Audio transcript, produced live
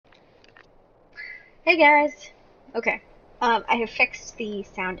Hey guys! Okay, I have fixed the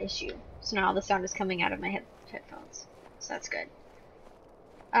sound issue, so now all the sound is coming out of my headphones, so that's good.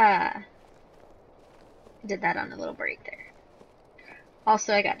 I did that on a little break there.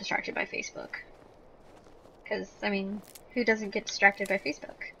 Also, I got distracted by Facebook, because, I mean, who doesn't get distracted by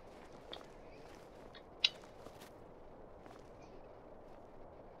Facebook?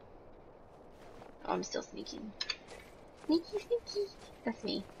 Oh, I'm still sneaking. Sneaky, sneaky! That's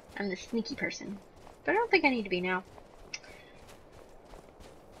me. I'm the sneaky person. But I don't think I need to be now.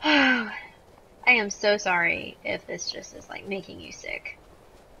 I am so sorry if this just is, like, making you sick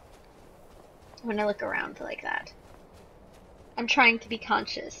when I look around like that. I'm trying to be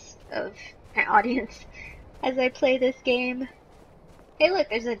conscious of my audience as I play this game. Hey look,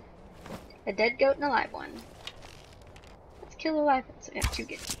 there's a dead goat and a live one. Let's kill a live one. So we have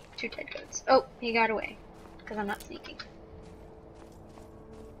two dead goats. Oh, he got away. Because I'm not sneaking.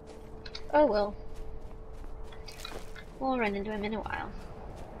 Oh well. We'll run into him in a while.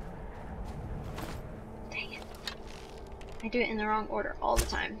 Dang it. I do it in the wrong order all the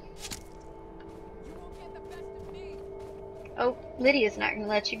time. Oh, Lydia's not going to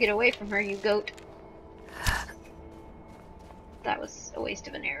let you get away from her, you goat. That was a waste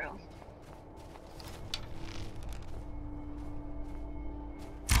of an arrow.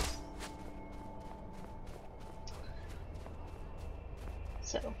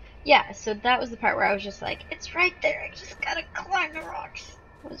 So, yeah, so that was the part where I was just like, it's right there, I just gotta climb the rocks.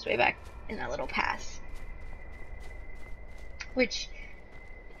 It was way back in that little pass. Which,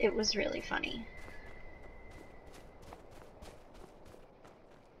 it was really funny.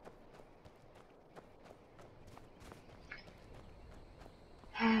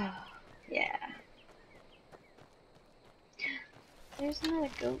 Yeah. There's another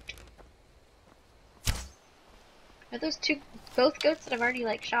goat. Are those both goats that I've already,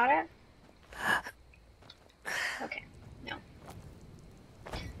 like, shot at? Okay, no.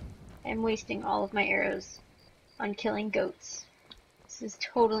 I'm wasting all of my arrows on killing goats. This is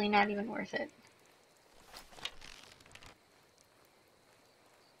totally not even worth it.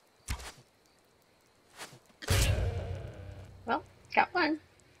 Well, got one.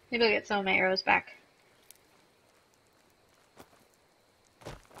 Maybe I'll get some of my arrows back.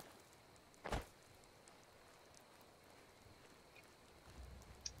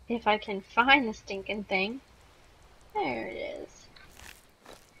 If I can find the stinking thing. There it is.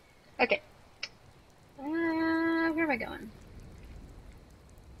 Okay. Where am I going?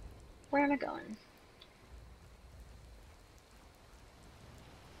 Where am I going?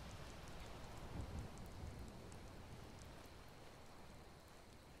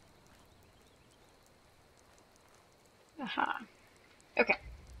 Aha. Okay.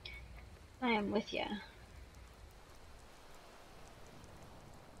 I am with ya.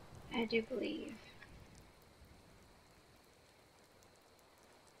 I do believe.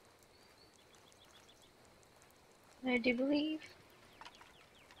 I do believe.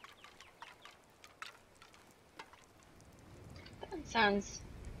 That sounds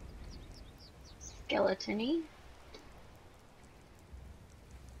skeleton-y.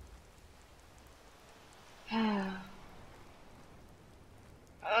 Ugh.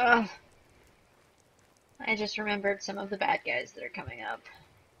 I just remembered some of the bad guys that are coming up.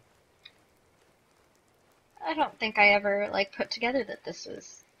 I don't think I ever, like, put together that this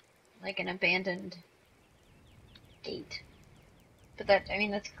was, like, an abandoned gate. But that, I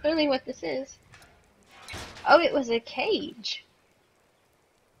mean, that's clearly what this is. Oh, it was a cage.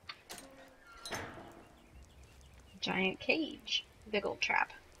 Giant cage. Big old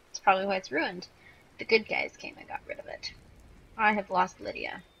trap. That's probably why it's ruined. The good guys came and got rid of it. I have lost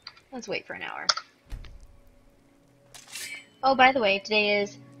Lydia. Let's wait for an hour. Oh, by the way, today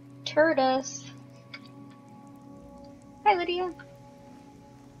is Turdus. Hi, Lydia.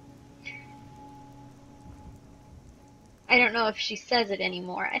 I don't know if she says it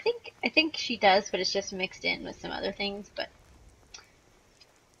anymore. I think she does, but it's just mixed in with some other things. But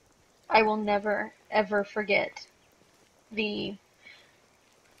I will never, ever forget the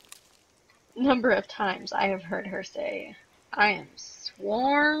number of times I have heard her say, I am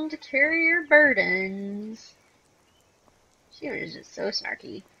sworn to carry your burdens. She was just so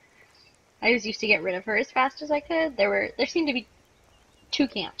snarky. I just used to get rid of her as fast as I could. There seemed to be two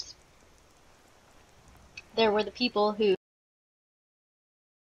camps. There were the people who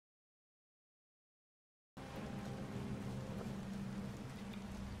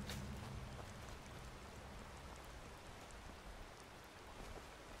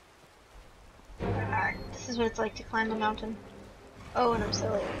this is what it's like to climb a mountain. Oh, and I'm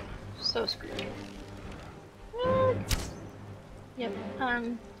silly. So screwed. What? Yep.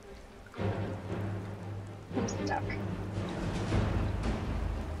 I'm stuck.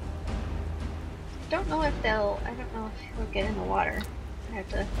 Don't know if they'll. I don't know if he'll get in the water. I have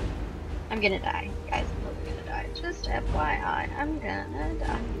to. I'm gonna die, guys. I'm totally gonna die. Just FYI, I'm gonna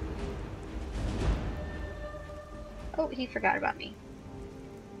die. Oh, he forgot about me.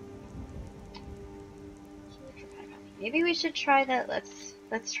 Maybe we should try that.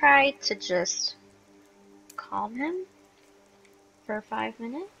 Let's try to just calm him for 5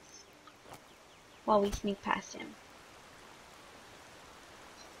 minutes while we sneak past him.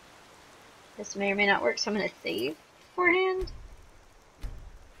 This may or may not work, so I'm gonna save beforehand.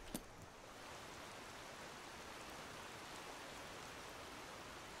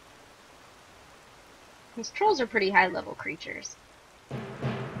 These trolls are pretty high level creatures.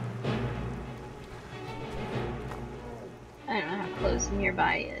 I don't know how close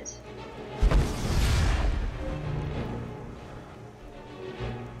nearby is.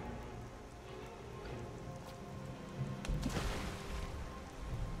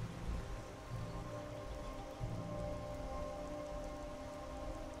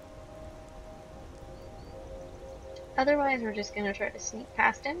 Otherwise, we're just gonna try to sneak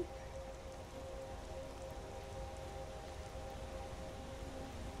past him.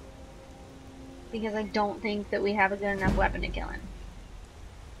 Because I don't think that we have a good enough weapon to kill him.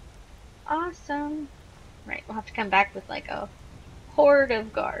 Awesome. Right, we'll have to come back with like a horde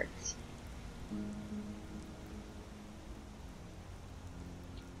of guards.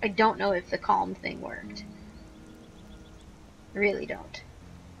 I don't know if the calm thing worked. I really don't.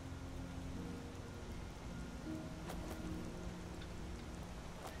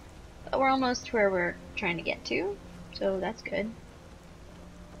 But we're almost to where we're trying to get to, so that's good.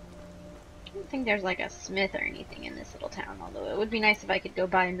 I don't think there's like a smith or anything in this little town, although it would be nice if I could go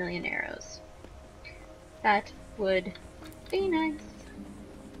buy 1,000,000 arrows. That would be nice.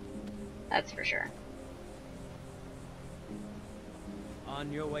 That's for sure.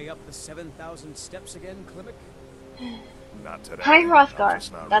 On your way up the 7,000 steps again, Klimek? Not today. High Hrothgar. I'm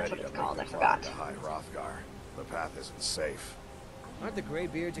just not That's ready what it's to make called. the I climb forgot. to High Hrothgar. The path isn't safe. Aren't the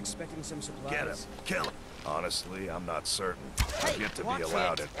Greybeards expecting some supplies? Get him. Kill him. Honestly, I'm not certain. Hey, I've yet to be watch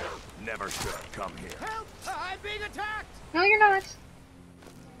allowed it. it. Never should have come here. Help! I'm being attacked! No, you're not.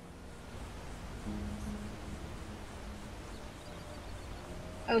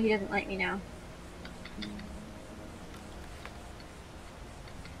 Oh, he doesn't like me now.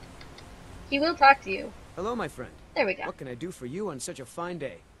 He will talk to you. Hello, my friend. There we go. What can I do for you on such a fine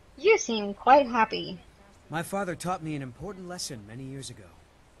day? You seem quite happy. My father taught me an important lesson many years ago.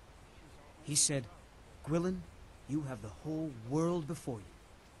 He said, Gwilyn, you have the whole world before you.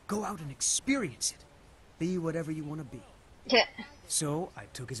 Go out and experience it. Be whatever you want to be. Yeah. So I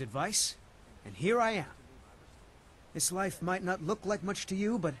took his advice, and here I am. This life might not look like much to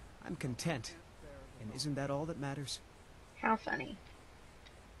you, but I'm content. And isn't that all that matters? How funny.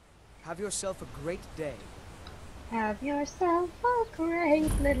 Have yourself a great day. Have yourself a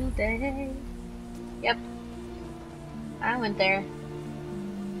great little day. Yep. I went there.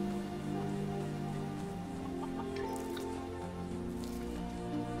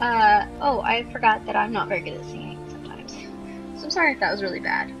 Oh, I forgot that I'm not very good at singing sometimes. So I'm sorry if that was really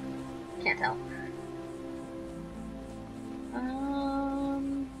bad. Can't tell.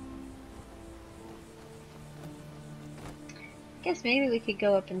 Guess maybe we could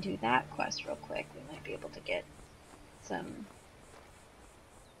go up and do that quest real quick. We might be able to get some...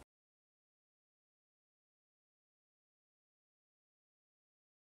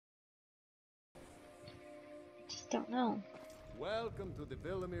 I just don't know. Welcome to the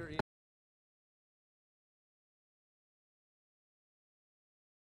Villamere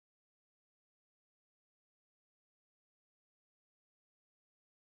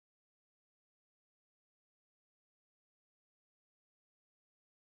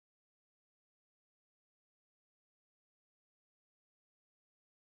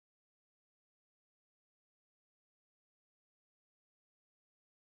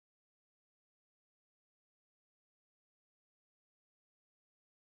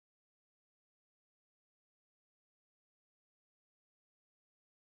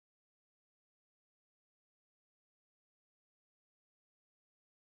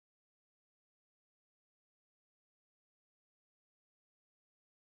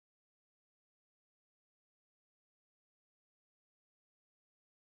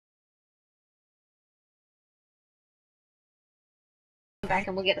Come back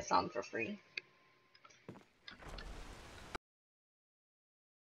and we'll get a song for free.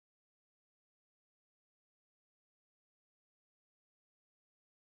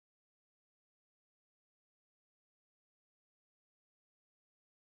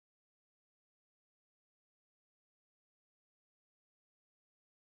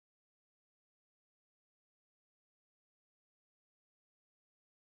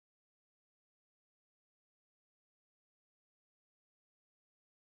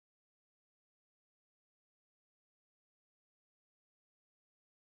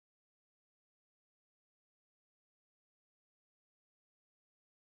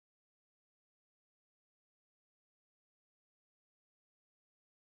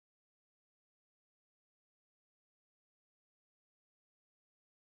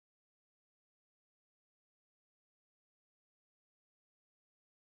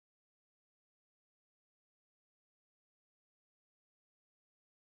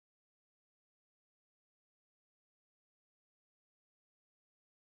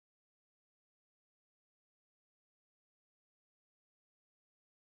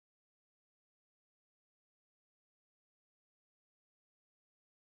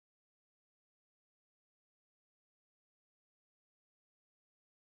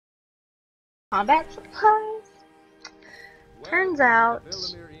 Combat supplies? Welcome Turns to the out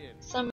Villemere